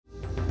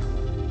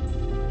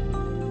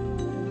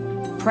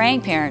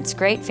praying parents,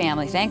 great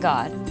family, thank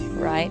God,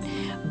 right?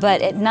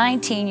 But at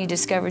 19, you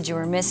discovered you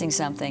were missing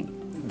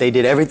something. They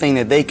did everything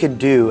that they could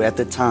do at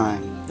the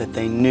time that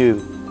they knew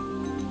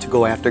to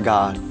go after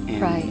God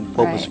and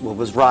what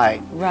was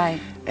right. Right.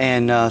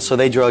 And so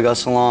they drug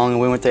us along, and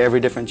we went to every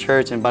different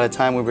church, and by the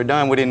time we were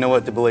done, we didn't know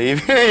what to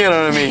believe. You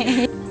know what I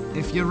mean?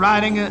 If you're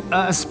riding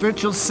a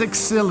spiritual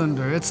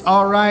six-cylinder, it's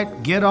all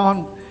right. Get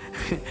on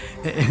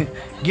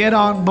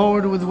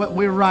board with what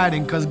we're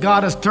riding, because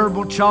God has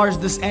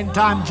turbocharged this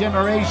end-time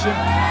generation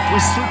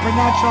with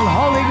supernatural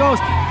Holy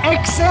Ghost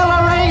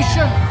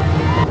acceleration.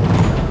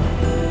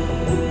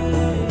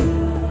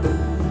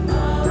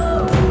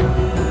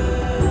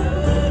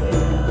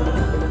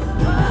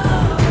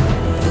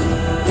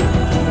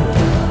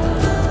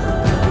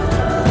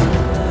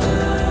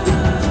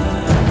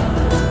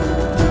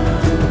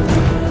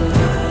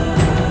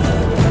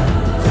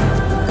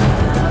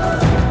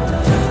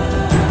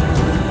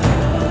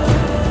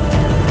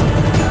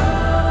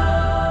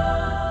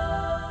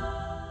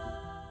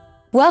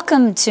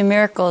 Welcome to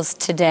Miracles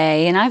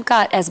Today, and I've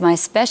got as my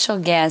special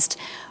guest,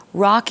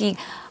 Rocky.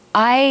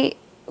 I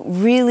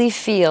really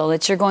feel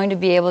that you're going to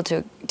be able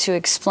to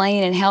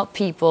explain and help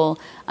people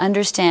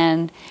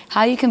understand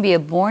how you can be a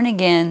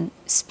born-again,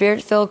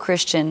 Spirit-filled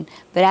Christian,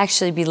 but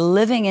actually be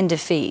living in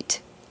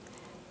defeat.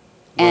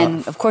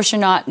 And, of course,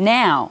 you're not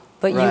now,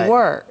 but you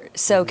were.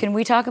 So can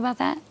we talk about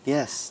that?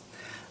 Yes.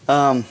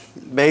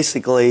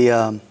 Basically,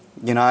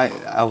 you know,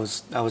 I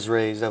was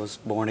raised, I was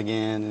born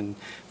again, and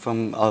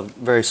from a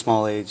very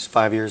small age,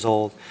 5 years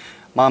old.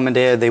 Mom and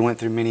Dad, they went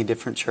through many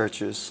different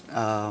churches.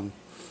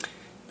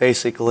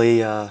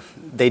 Basically,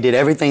 they did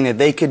everything that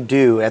they could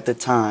do at the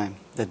time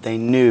that they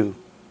knew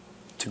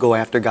to go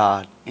after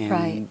God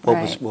and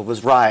what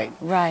was right.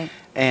 Right.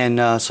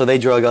 And so they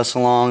drug us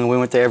along, and we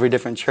went to every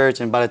different church,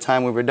 and by the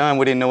time we were done,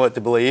 we didn't know what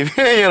to believe.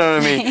 You know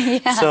what I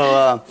mean? Yeah.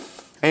 So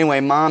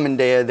anyway, Mom and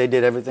Dad, they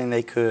did everything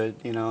they could,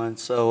 you know, and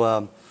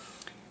so...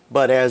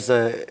 But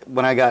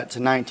when I got to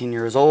 19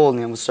 years old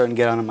and I was starting to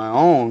get on my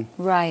own,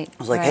 I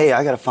was like, hey,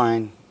 I got to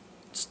find,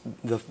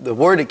 the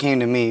word that came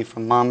to me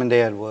from Mom and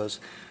Dad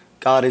was,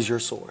 God is your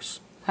source.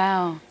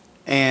 Wow.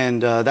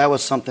 And that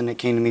was something that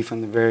came to me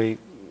from the very,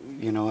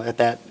 you know, at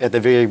the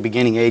very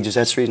beginning ages.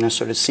 That's the reason I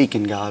started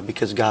seeking God,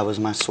 because God was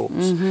my source.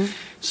 Mm-hmm.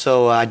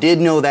 So I did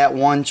know that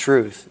one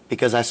truth,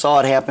 because I saw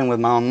it happen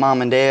with my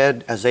mom and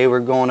dad as they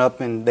were going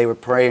up and they were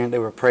praying. They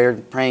were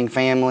praying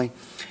family.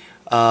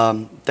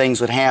 Things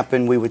would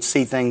happen, we would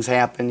see things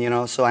happen, you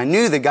know, so I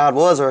knew that God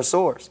was our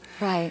source.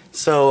 Right.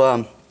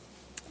 So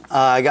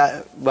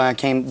when I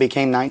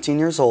became 19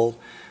 years old,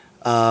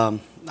 I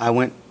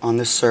went on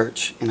this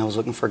search and I was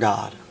looking for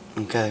God,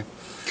 okay?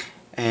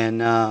 And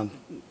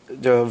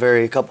there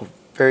were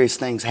various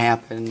things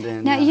happened.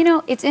 And, now, you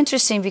know, it's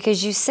interesting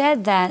because you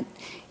said that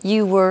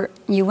you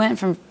went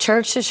from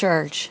church to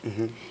church,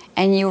 mm-hmm.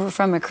 and you were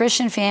from a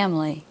Christian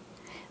family,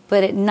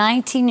 but at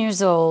 19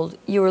 years old,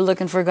 you were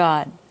looking for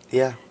God.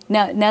 Yeah.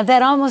 Now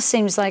that almost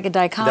seems like a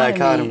dichotomy.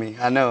 Dichotomy,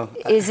 I know.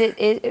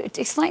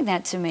 Explain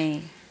that to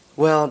me.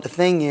 Well, the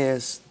thing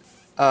is,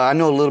 I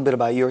know a little bit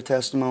about your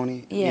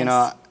testimony. Yes. You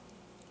know,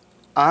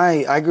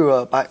 I grew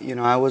up,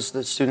 I was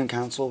the student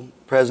council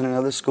president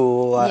of the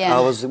school. I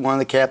was one of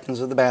the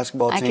captains of the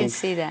basketball team. I can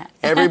see that.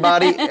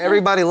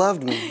 Everybody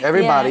loved me.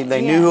 Everybody.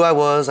 They knew who I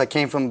was. I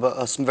came from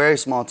a very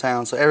small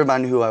town, so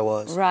everybody knew who I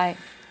was. Right.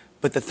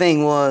 But the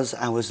thing was,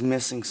 I was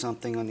missing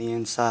something on the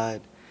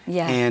inside.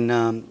 Yeah. And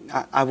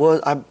I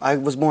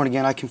was born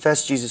again. I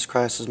confessed Jesus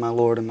Christ as my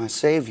Lord and my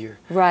Savior.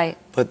 Right.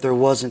 But there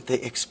wasn't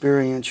the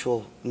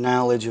experiential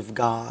knowledge of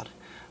God.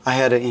 I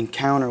had an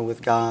encounter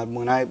with God.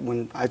 When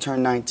I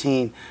turned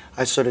 19,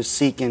 I started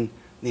seeking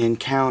the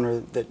encounter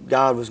that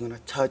God was going to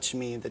touch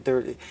me.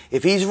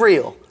 If He's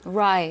real,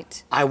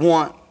 right, I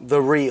want the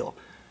real.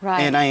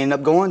 Right. And I ended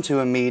up going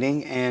to a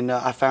meeting, and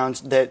I found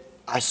that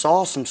I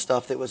saw some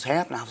stuff that was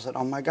happening. I was like,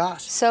 oh my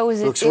gosh. So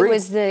it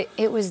was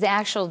the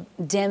actual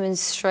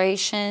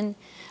demonstration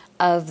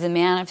of the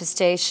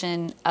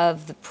manifestation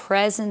of the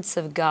presence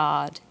of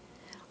God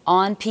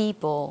on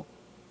people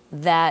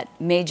that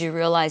made you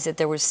realize that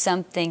there was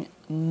something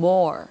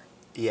more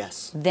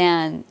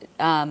than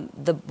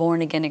the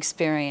born-again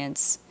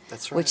experience.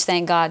 That's right. Which,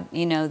 thank God,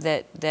 you know,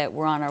 that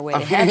we're on our way to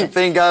heaven.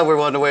 Thank God we're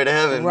on the way to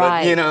heaven.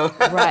 Right. But, you know.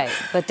 Right.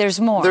 But there's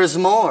more. There's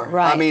more.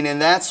 Right. I mean,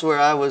 and that's where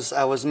I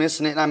was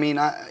missing it. I mean,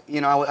 I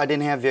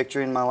didn't have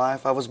victory in my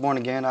life. I was born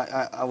again.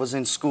 I was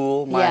in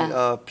school.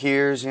 My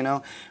peers, you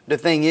know. The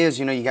thing is,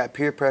 you know, you got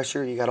peer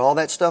pressure. You got all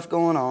that stuff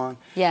going on.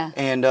 Yeah.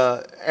 And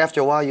after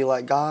a while, you're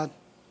like, God,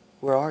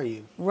 where are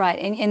you? Right.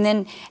 And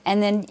then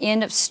you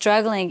end up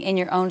struggling in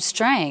your own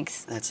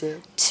strength. That's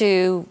it.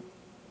 To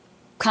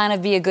kind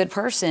of be a good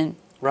person.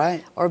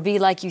 Right. Or be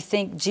like you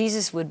think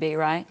Jesus would be,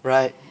 right?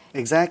 Right.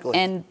 Exactly.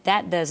 And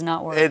that does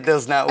not work. It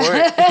does not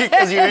work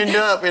because you end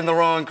up in the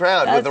wrong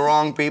crowd with the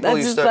wrong people.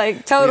 That's just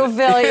like total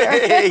failure.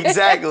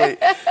 Exactly.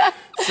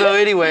 So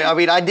anyway, I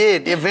mean, I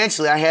did.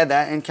 Eventually, I had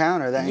that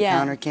encounter. That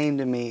encounter came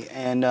to me,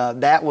 and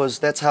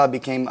that's how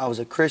I was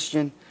a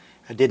Christian.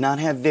 I did not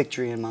have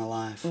victory in my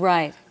life.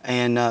 Right.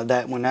 And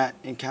that when that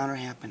encounter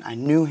happened, I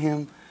knew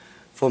Him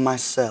for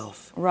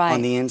myself Right.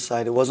 on the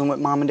inside. It wasn't what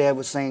Mom and Dad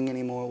was saying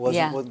anymore. It wasn't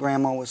Yeah. what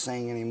Grandma was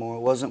saying anymore. It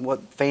wasn't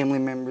what family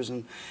members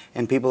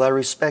and people I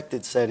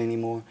respected said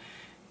anymore.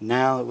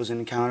 Now it was an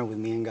encounter with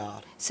me and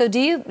God. So do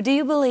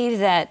you believe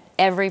that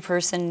every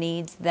person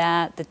needs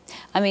that?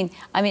 I mean,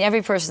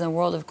 every person in the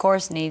world, of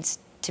course, needs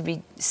to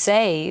be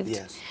saved.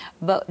 Yes.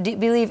 But do you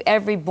believe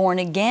every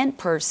born-again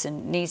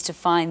person needs to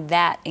find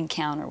that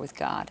encounter with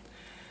God?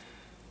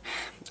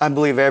 I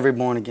believe every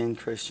born-again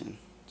Christian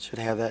should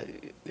have that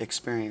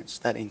experience,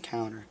 that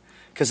encounter,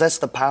 because that's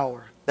the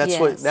power. That's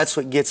Yes. that's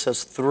what gets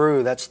us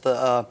through. That's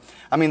the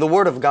the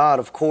Word of God,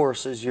 of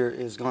course,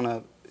 is going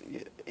to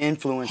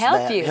influence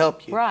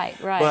Help you. Right.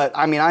 But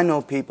I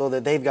know people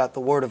that they've got the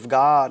Word of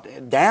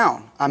God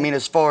down.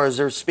 As far as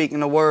they're speaking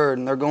the Word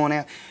and they're going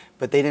out,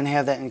 but they didn't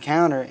have that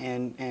encounter,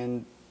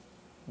 and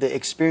the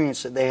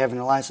experience that they have in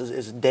their lives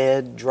is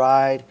dead,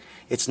 dried.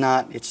 It's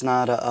not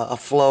a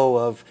flow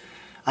of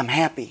I'm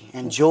happy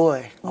and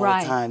joy all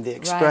Right. the time. The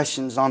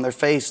expressions on their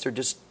face, they're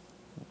just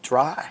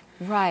dry.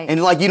 Right.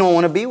 And like you don't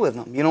want to be with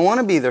them. You don't want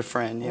to be their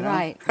friend, you know?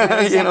 Right.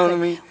 Exactly. You know what I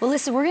mean? Well,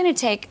 listen, we're going to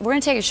take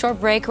a short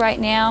break right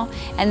now,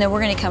 and then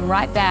we're going to come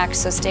right back,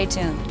 so stay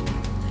tuned.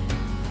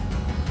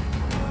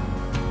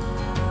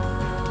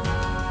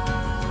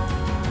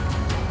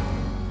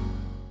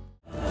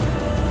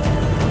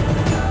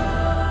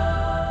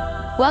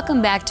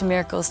 Welcome back to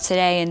Miracles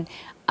Today, and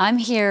I'm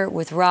here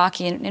with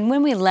Rocky, and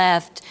when we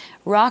left,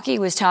 Rocky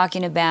was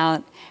talking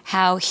about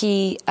how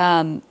he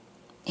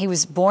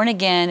was born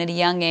again at a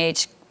young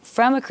age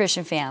from a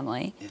Christian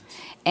family, Yes.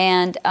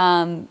 and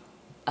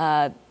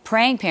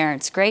praying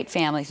parents, great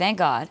family, thank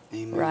God,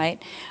 Amen.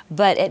 right?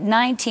 But at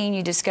 19,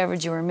 you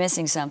discovered you were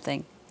missing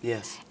something,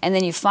 Yes. and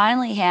then you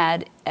finally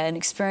had an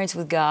experience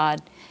with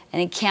God,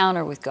 an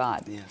encounter with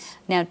God. Yes.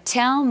 Now,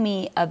 tell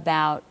me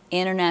about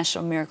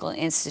International Miracle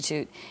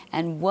Institute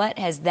and what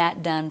has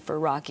that done for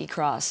Rocky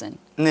Crossan?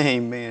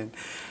 Amen.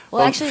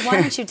 Well, actually, why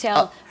don't you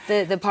tell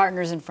the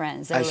partners and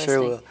friends that I are sure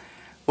listening?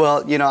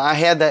 will. Well, I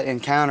had that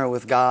encounter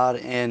with God,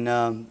 and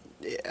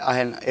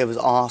it was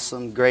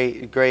awesome,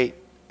 great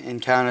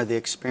encounter. The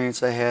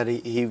experience I had,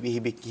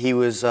 he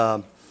was.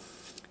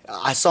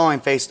 I saw him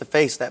face to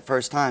face that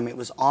first time. It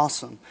was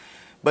awesome,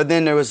 but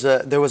then there was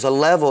a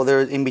level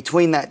there in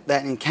between that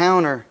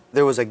encounter.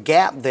 There was a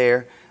gap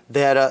there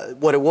that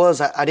what it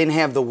was. I didn't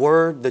have the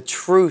word, the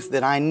truth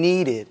that I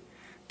needed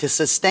to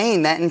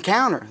sustain that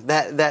encounter,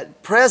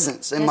 that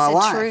presence in my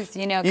life. That's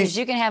the truth, because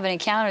you can have an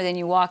encounter, then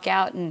you walk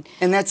out and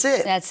that's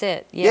it. That's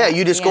it. Yeah,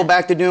 you just go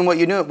back to doing what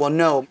you're doing. Well,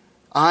 no,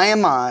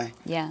 I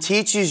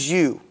teaches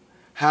you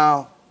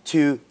how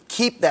to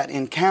keep that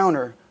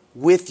encounter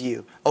with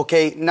you.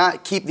 Okay,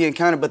 not keep the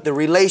encounter, but the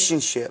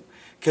relationship,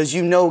 because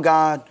you know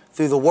God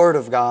through the Word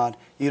of God.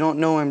 You don't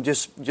know Him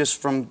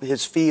just from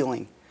His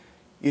feeling.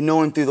 You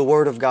know Him through the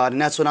Word of God,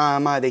 and that's what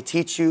IMI. They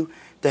teach you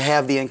to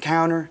have the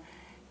encounter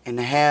and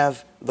to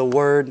have the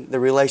Word, the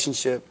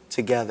relationship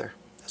together.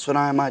 That's what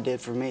IMI did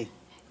for me.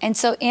 And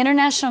so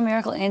International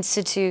Miracle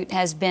Institute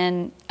has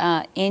been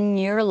in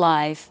your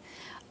life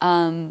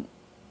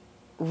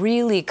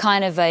really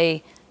kind of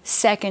a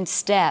second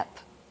step,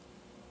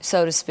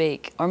 so to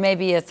speak, or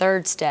maybe a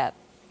third step.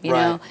 You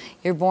know,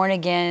 you're born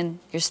again,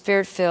 you're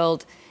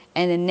Spirit-filled,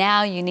 and then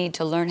now you need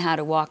to learn how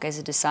to walk as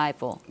a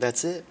disciple.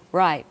 That's it.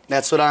 Right.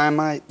 That's what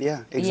IMI,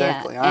 yeah,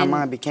 exactly. Yeah,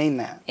 IMI became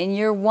that. And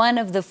you're one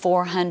of the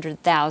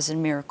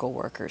 400,000 miracle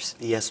workers.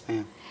 Yes,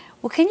 ma'am.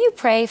 Well, can you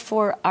pray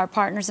for our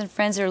partners and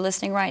friends that are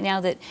listening right now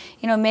that,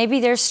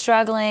 maybe they're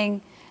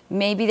struggling,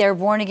 maybe they're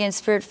born again,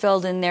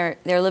 Spirit-filled, and they're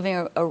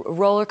living a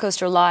roller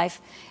coaster life,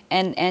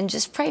 and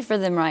just pray for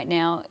them right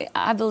now.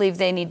 I believe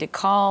they need to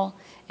call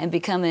and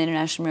become an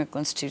International Miracle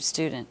Institute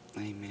student.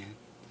 Amen.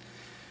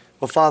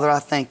 Well, Father, I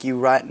thank you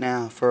right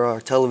now for our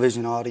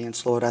television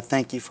audience, Lord. I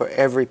thank you for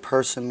every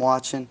person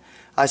watching.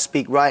 I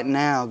speak right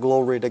now,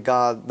 glory to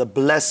God, the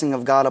blessing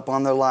of God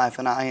upon their life,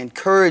 and I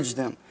encourage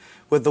them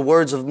with the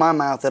words of my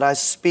mouth that I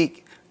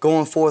speak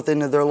going forth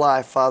into their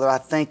life. Father, I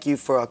thank you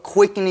for a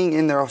quickening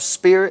in their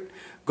spirit,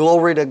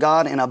 glory to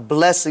God, and a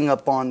blessing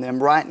upon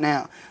them right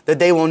now, that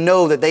they will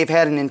know that they've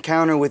had an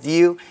encounter with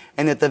you,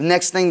 and that the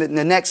next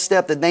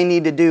step that they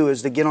need to do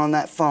is to get on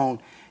that phone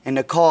and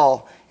to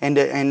call and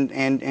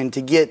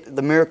to get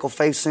the Miracle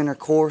Faith Center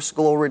course,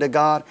 glory to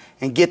God,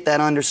 and get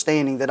that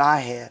understanding that I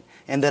had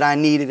and that I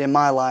needed in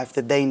my life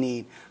that they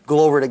need.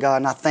 Glory to God,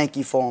 and I thank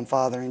you for them,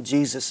 Father, in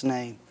Jesus'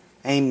 name.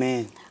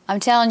 Amen.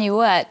 I'm telling you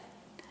what,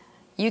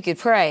 you could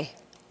pray.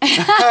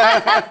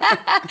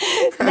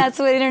 That's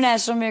what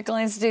International Miracle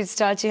Institute's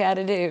taught you how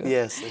to do.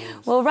 Yes, it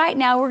is. Well, right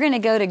now we're going to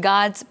go to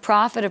God's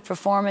Prophet of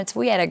Performance.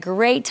 We had a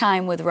great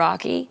time with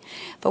Rocky,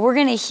 but we're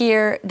going to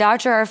hear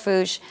Dr.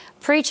 Harfouche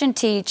preach and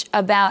teach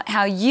about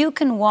how you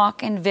can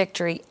walk in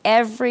victory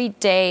every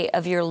day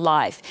of your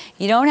life.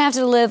 You don't have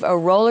to live a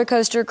roller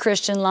coaster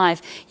Christian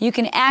life. You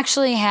can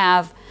actually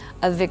have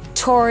a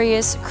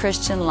victorious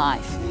Christian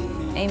life.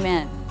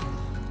 Amen.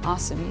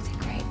 Awesome. You did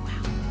great.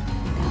 Wow.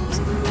 That was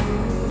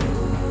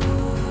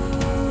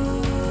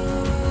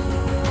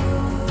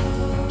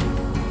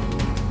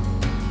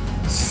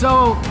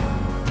So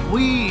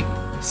we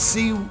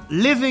see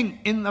living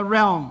in the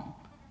realm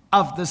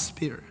of the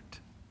Spirit.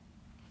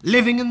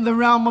 Living in the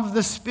realm of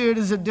the Spirit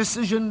is a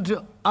decision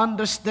to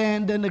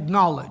understand and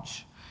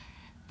acknowledge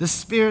the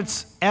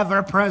Spirit's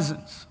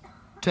ever-presence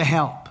to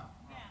help.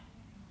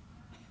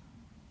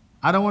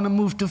 I don't want to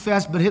move too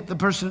fast, but hit the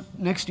person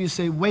next to you,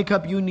 say, wake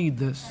up, you need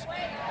this.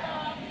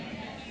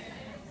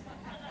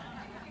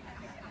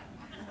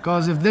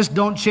 Because if this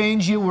don't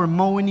change you, we're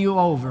mowing you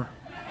over.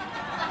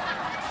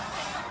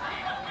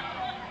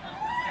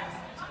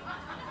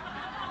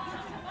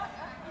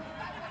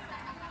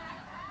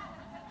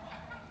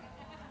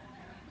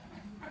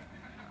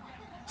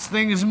 This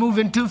thing is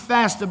moving too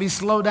fast to be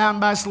slowed down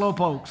by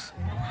slowpokes.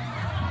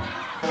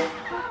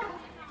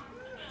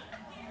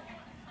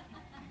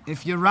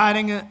 If you're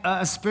riding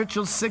a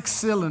spiritual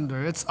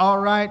six-cylinder, it's all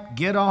right.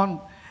 Get on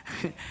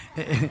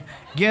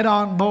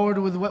board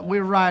with what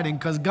we're riding,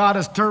 because God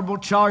has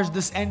turbocharged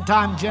this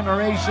end-time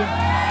generation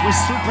with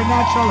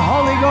supernatural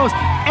Holy Ghost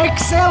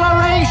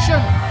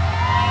acceleration.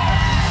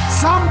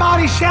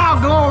 Somebody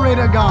shout glory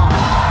to God.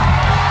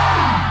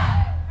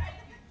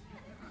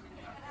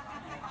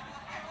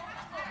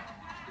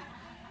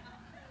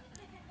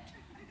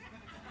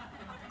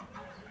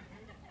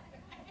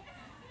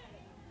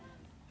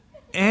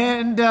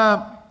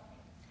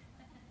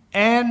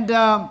 And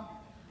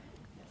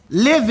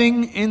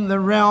living in the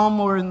realm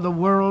or in the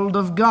world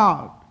of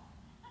God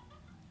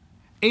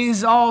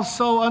is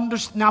also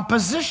now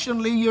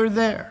positionally you're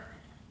there.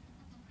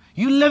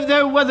 You live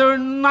there whether or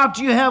not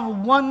you have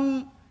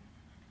 1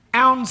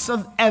 ounce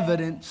of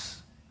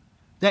evidence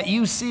that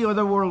you see or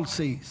the world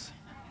sees.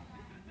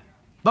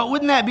 But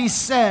wouldn't that be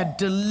sad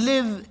to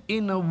live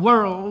in a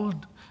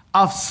world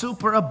of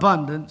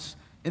superabundance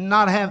and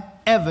not have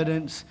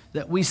evidence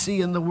that we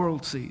see and the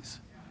world sees?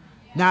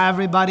 Now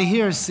everybody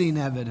here has seen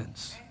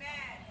evidence.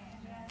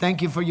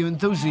 Thank you for your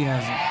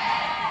enthusiasm.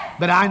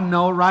 But I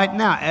know right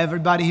now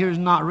everybody here is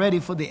not ready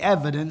for the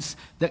evidence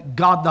that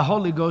God the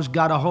Holy Ghost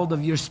got a hold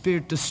of your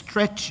spirit to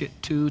stretch it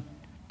to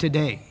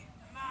today.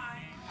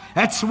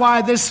 That's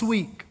why this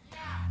week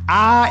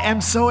I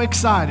am so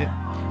excited.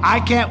 I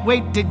can't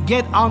wait to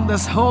get on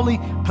this holy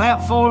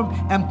platform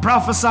and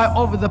prophesy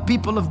over the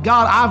people of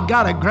God. I've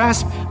got a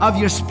grasp of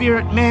your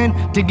spirit,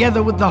 man,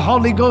 together with the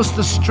Holy Ghost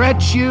to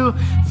stretch you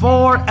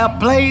for a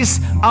place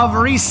of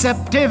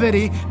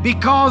receptivity,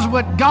 because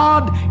what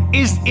God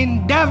is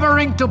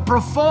endeavoring to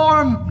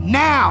perform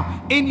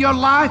now in your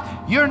life,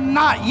 you're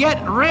not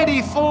yet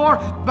ready for,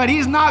 but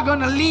He's not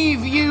going to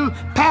leave you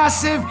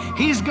passive.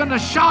 He's going to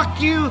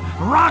shock you,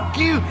 rock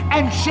you,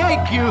 and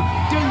shake you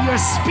till your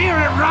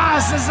spirit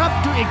rises up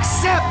to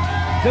accept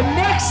the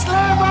next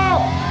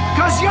level,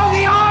 because you're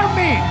the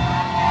army.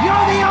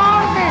 You're the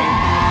army.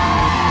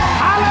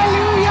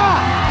 Hallelujah.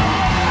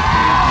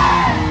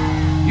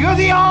 You're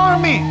the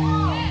army.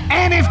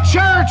 And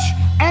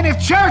if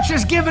church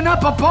has given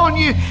up upon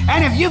you,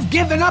 and if you've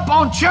given up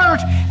on church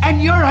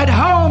and you're at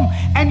home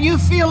and you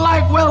feel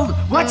like, well,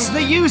 what's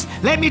the use?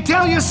 Let me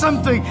tell you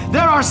something.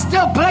 There are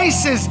still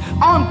places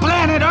on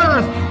planet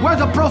Earth where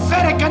the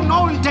prophetic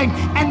anointing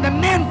and the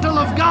mantle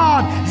of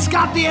God has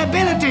got the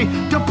ability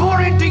to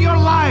pour into your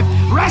life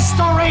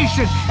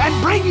restoration and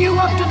bring you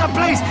up to the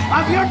place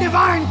of your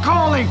divine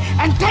calling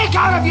and take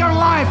out of your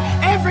life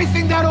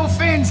everything that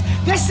offends.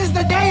 This is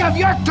the day of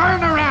your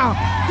turnaround.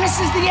 This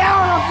is the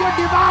hour of your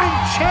divine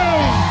change.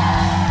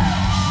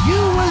 You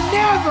will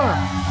never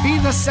be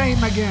the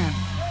same again.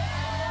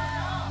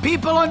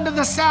 People under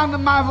the sound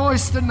of my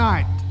voice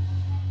tonight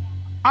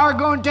are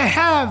going to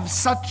have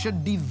such a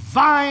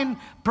divine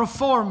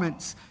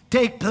performance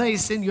take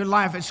place in your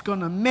life. It's going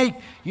to make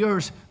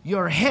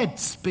your head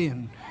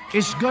spin.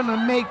 It's going to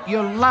make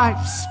your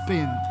life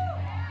spin.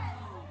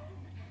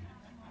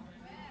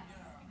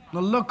 Now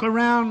look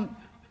around.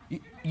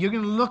 You're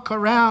going to look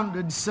around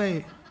and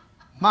say,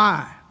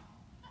 my.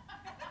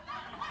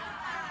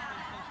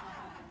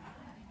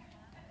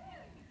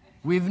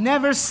 We've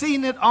never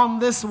seen it on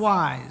this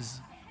wise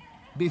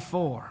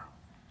before.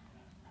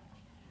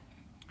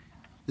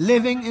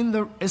 Living in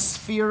the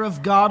sphere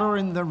of God, or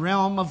in the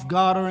realm of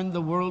God, or in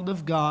the world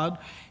of God,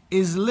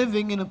 is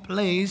living in a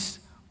place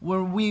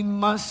where we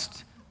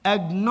must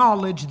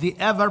acknowledge the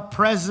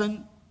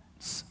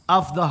ever-presence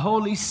of the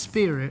Holy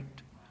Spirit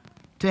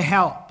to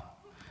help.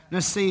 Now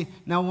see,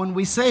 when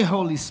we say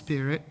Holy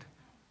Spirit,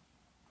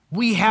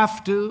 we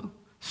have to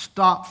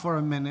stop for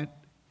a minute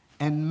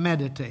and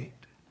meditate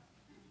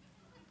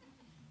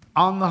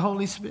on the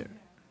Holy Spirit.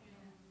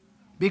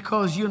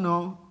 Because you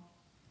know,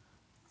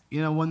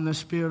 when the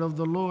Spirit of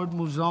the Lord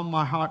moves on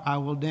my heart, I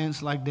will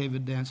dance like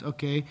David danced.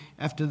 Okay,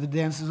 after the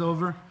dance is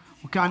over,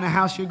 what kind of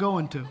house you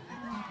going to?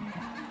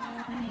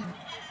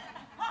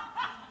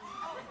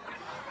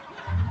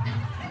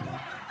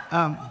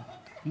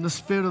 The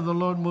Spirit of the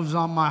Lord moves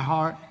on my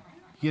heart,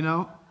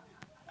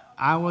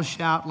 I will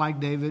shout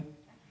like David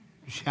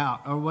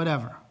shout, or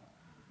whatever.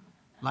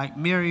 Like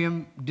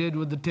Miriam did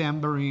with the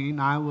tambourine,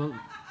 I will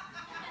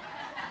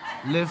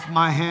lift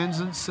my hands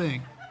and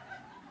sing.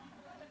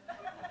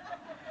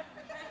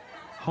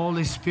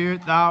 Holy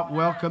Spirit, thou art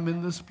welcome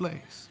in this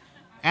place.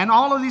 And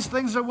all of these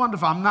things are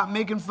wonderful. I'm not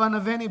making fun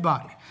of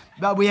anybody.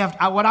 But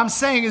what I'm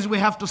saying is we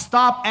have to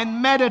stop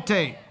and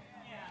meditate.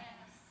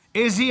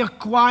 Is he a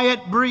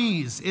quiet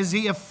breeze? Is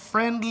he a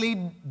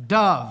friendly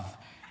dove?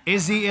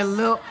 Is he a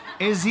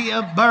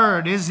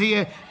bird? Is he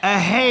a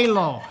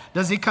halo?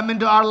 Does he come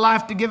into our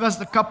life to give us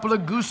a couple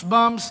of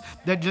goosebumps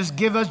that just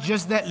give us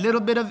just that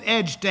little bit of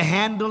edge to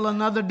handle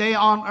another day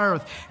on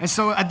earth? And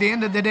so at the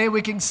end of the day,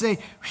 we can say,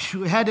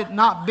 had it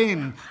not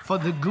been for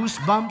the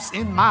goosebumps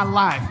in my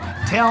life,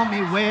 tell me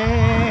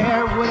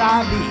where would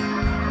I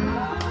be?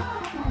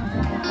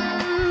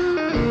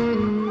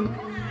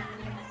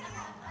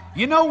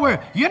 You know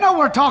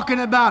we're talking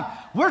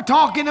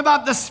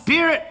about the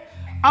Spirit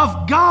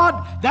of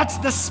God. That's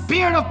the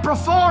Spirit of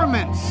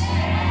performance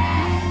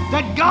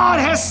that God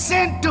has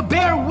sent to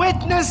bear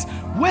witness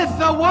with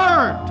the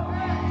Word.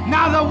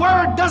 Now the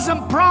Word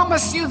doesn't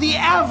promise you the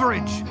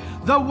average.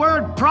 The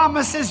Word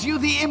promises you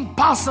the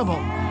impossible.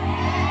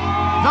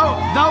 The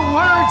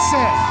Word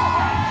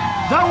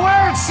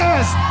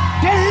says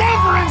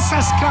deliverance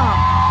has come.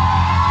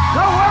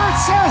 The Word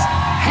says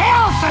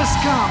health has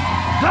come.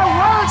 The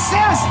Word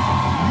says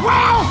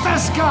wealth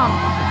has come.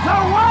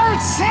 The Word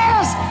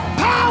says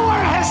power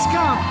has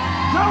come.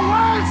 The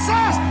Word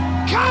says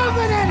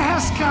covenant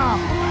has come.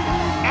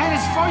 And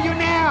it's for you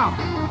now.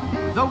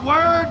 The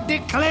Word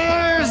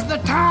declares the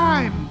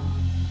time.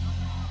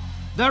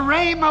 The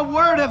Rhema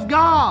Word of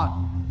God.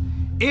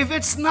 If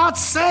it's not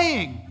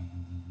saying,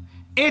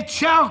 it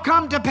shall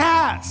come to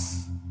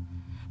pass.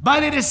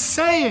 But it is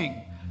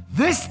saying,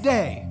 this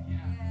day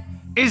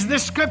is the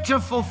scripture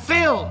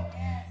fulfilled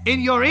in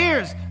your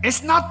ears.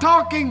 It's not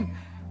talking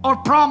or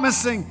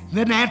promising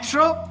the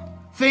natural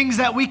things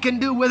that we can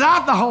do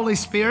without the Holy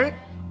Spirit.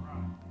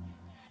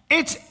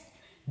 It's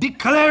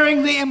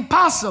declaring the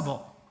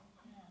impossible.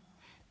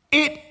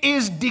 It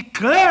is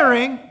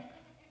declaring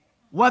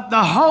what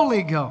the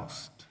Holy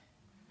Ghost,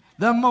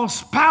 the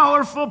most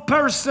powerful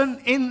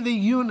person in the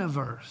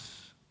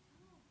universe,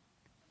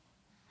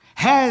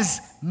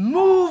 has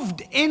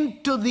moved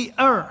into the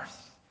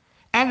earth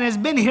and has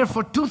been here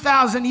for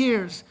 2,000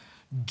 years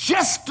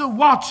just to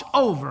watch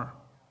over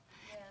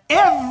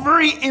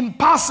every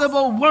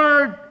impossible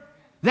word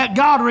that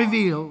God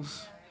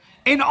reveals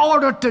in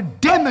order to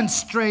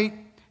demonstrate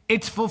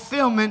its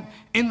fulfillment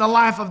in the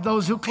life of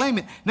those who claim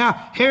it.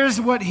 Now, here's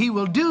what he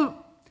will do.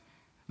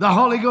 The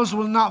Holy Ghost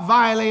will not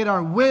violate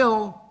our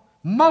will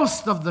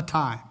most of the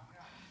time.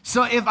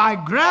 So if I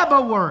grab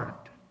a word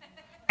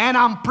and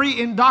I'm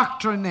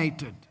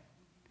pre-indoctrinated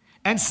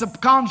and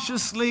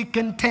subconsciously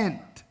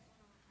content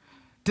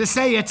to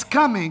say it's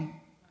coming,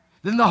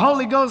 then the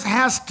Holy Ghost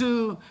has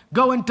to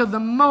go into the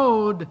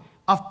mode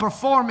of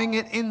performing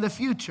it in the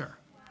future.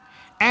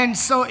 And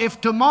so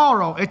if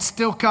tomorrow it's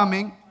still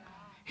coming,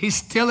 he's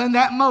still in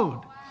that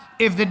mode.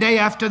 If the day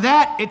after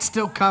that it's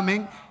still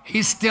coming,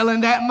 he's still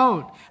in that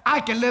mode. I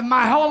can live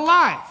my whole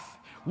life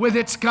with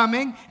its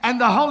coming, and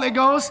the Holy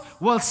Ghost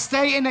will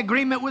stay in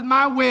agreement with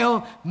my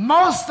will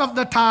most of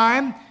the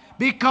time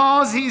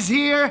because he's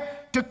here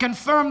to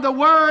confirm the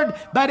word,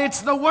 but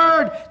it's the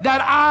word that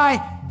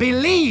I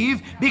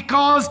believe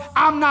because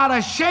I'm not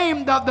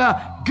ashamed of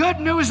the good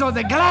news or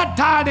the glad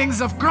tidings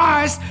of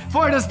Christ,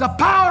 for it is the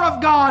power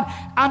of God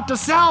unto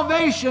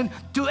salvation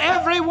to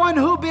everyone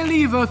who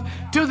believeth,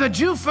 to the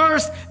Jew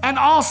first and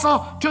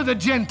also to the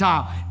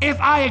Gentile.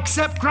 If I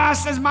accept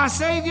Christ as my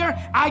Savior,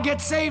 I get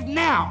saved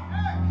now.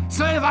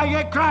 So if I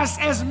get Christ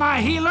as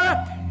my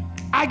healer,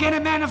 I get a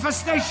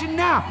manifestation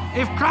now.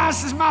 If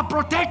Christ is my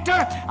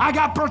protector, I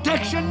got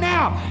protection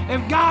now.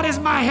 If God is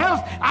my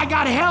health, I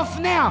got health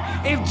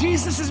now. If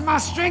Jesus is my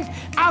strength,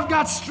 I've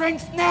got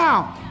strength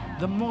now.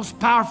 The most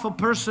powerful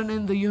person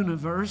in the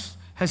universe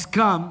has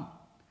come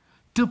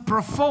to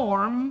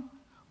perform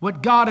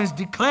what God is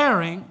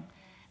declaring,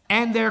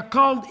 and they're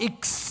called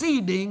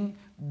exceeding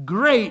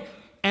great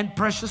and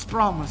precious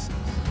promises.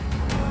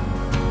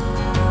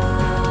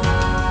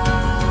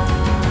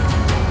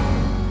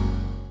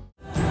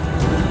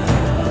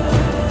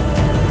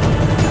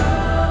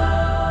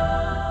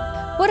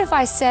 What if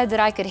I said that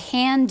I could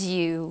hand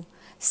you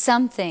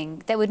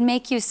something that would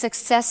make you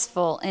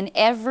successful in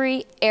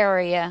every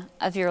area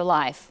of your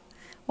life?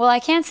 Well, I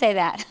can't say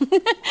that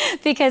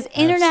because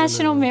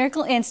International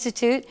Miracle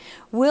Institute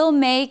will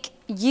make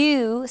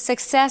you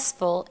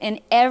successful in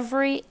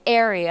every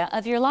area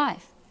of your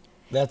life.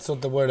 That's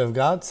what the Word of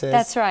God says.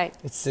 That's right.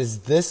 It says,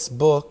 this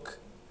book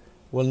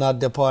will not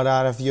depart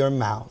out of your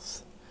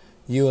mouth.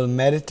 You will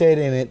meditate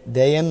in it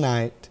day and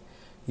night.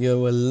 You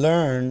will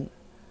learn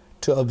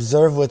to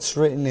observe what's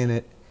written in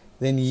it.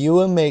 Then you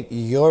will make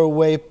your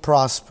way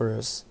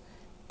prosperous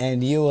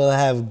and you will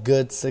have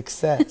good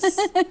success.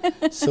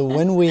 So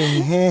when we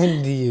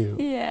hand you,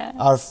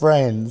 our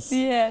friends,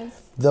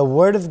 the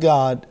Word of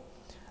God,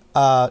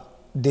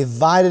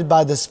 divided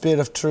by the Spirit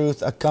of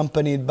truth,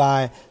 accompanied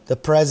by the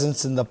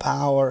presence and the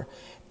power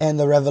and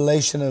the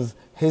revelation of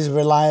His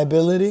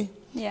reliability,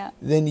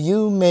 then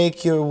you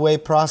make your way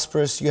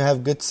prosperous, you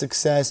have good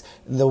success.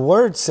 And the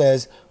Word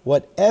says,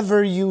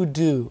 whatever you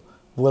do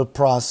will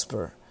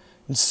prosper.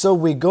 And so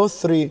we go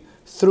through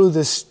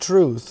this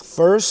truth,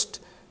 first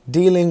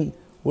dealing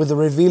with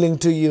revealing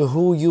to you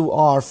who you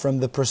are from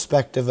the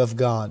perspective of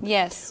God.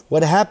 Yes.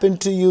 What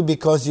happened to you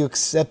because you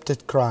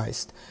accepted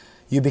Christ?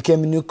 You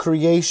became a new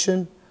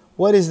creation.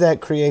 What is that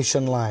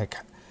creation like?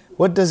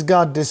 What does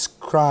God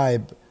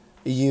describe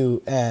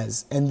you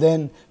as? And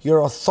then your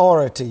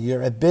authority,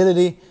 your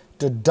ability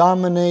to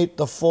dominate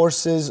the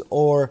forces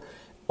or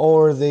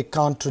the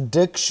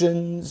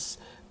contradictions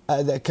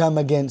that come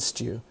against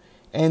you.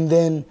 And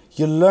then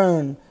you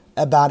learn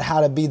about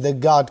how to be the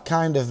God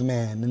kind of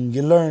man. And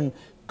you learn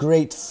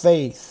great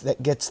faith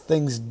that gets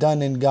things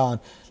done in God.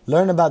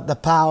 Learn about the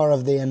power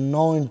of the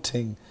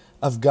anointing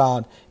of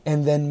God.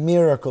 And then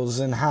miracles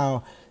and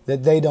how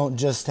that they don't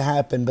just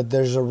happen, but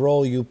there's a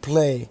role you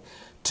play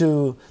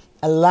to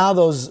allow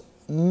those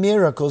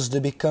miracles to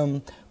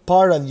become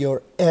part of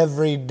your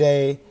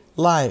everyday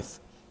life.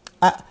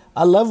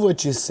 I love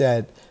what you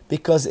said,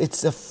 because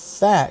it's a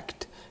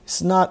fact.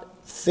 It's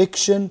not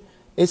fiction.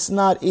 It's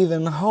not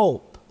even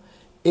hope.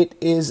 It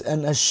is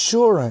an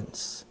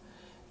assurance.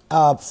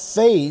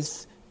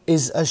 Faith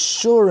is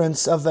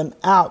assurance of an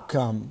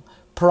outcome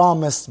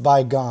promised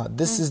by God.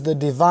 This is the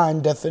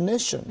divine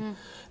definition.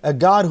 A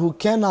God who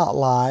cannot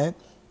lie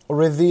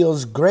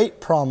reveals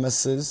great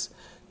promises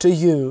to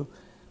you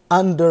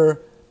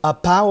under a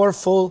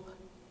powerful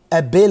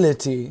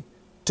ability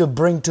to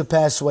bring to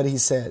pass what He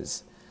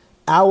says.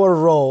 Our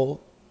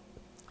role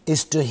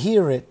is to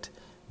hear it,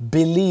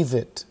 believe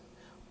it,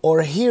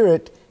 or hear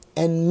it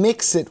and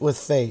mix it with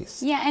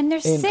faith. Yeah, and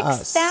there's in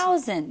us.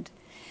 6,000.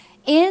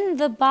 In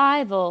the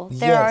Bible,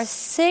 there are Yes.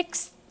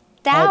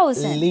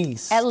 6,000.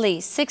 At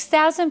least.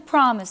 6,000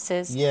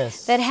 promises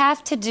Yes. that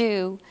have to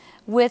do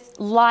with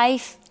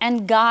life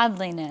and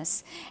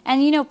godliness.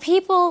 And you know,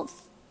 people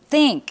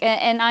think,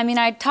 and I mean,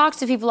 I talk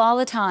to people all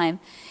the time,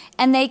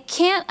 and they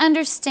can't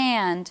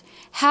understand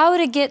how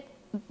to get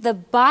the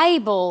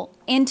Bible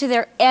into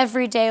their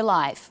everyday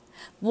life.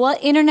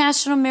 What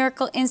International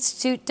Miracle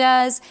Institute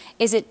does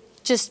is it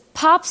just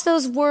pops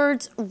those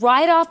words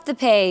right off the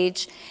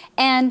page,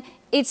 and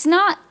it's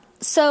not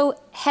so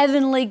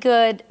heavenly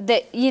good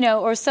that, you know,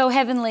 or so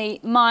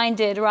heavenly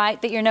minded,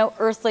 right, that you're no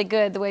earthly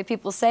good, the way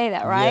people say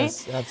that, right?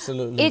 Yes,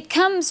 absolutely. It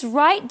comes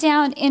right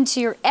down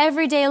into your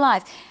everyday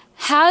life.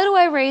 How do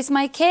I raise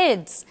my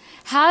kids?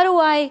 How do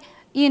I,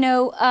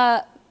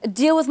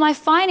 deal with my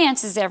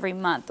finances every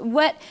month?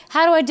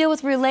 How do I deal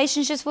with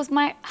relationships with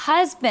my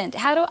husband?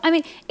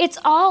 It's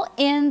all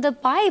in the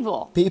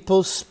Bible.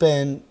 People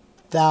spend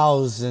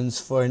thousands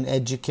for an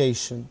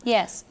education.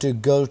 Yes. To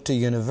go to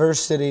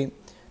university,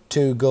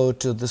 to go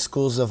to the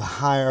schools of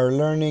higher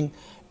learning,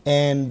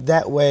 and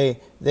that way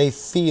they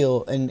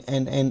feel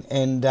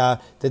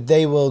that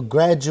they will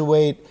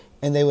graduate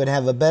and they would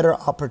have a better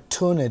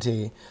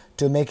opportunity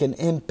to make an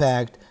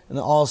impact and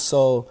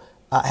also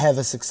have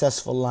a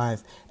successful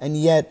life. And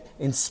yet,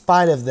 in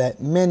spite of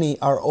that, many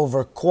are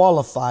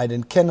overqualified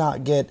and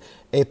cannot get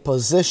a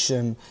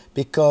position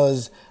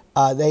because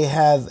they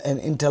have an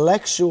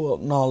intellectual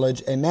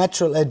knowledge, a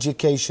natural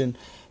education,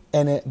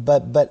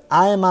 but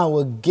I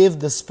will give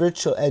the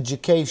spiritual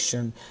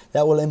education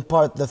that will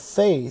impart the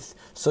faith,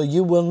 so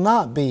you will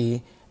not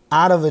be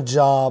out of a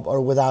job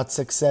or without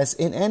success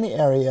in any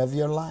area of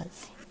your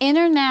life.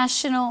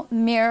 International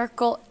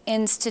Miracle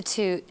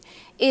Institute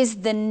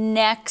is the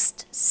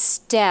next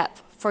step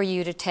for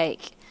you to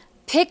take.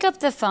 Pick up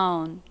the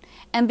phone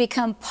and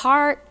become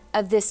part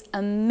of this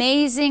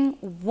amazing,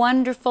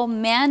 wonderful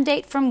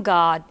mandate from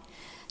God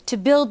to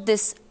build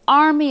this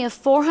army of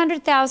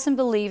 400,000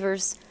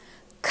 believers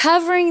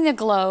covering the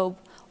globe,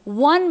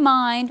 one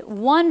mind,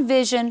 one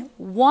vision,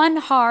 one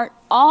heart,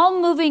 all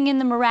moving in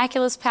the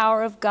miraculous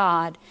power of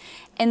God.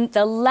 And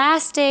the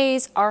last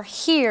days are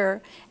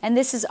here, and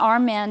this is our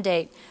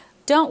mandate.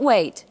 Don't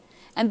wait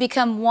and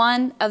become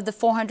one of the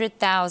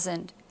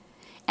 400,000.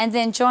 And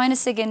then join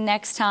us again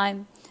next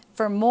time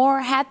for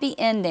more happy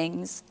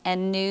endings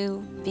and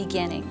new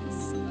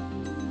beginnings.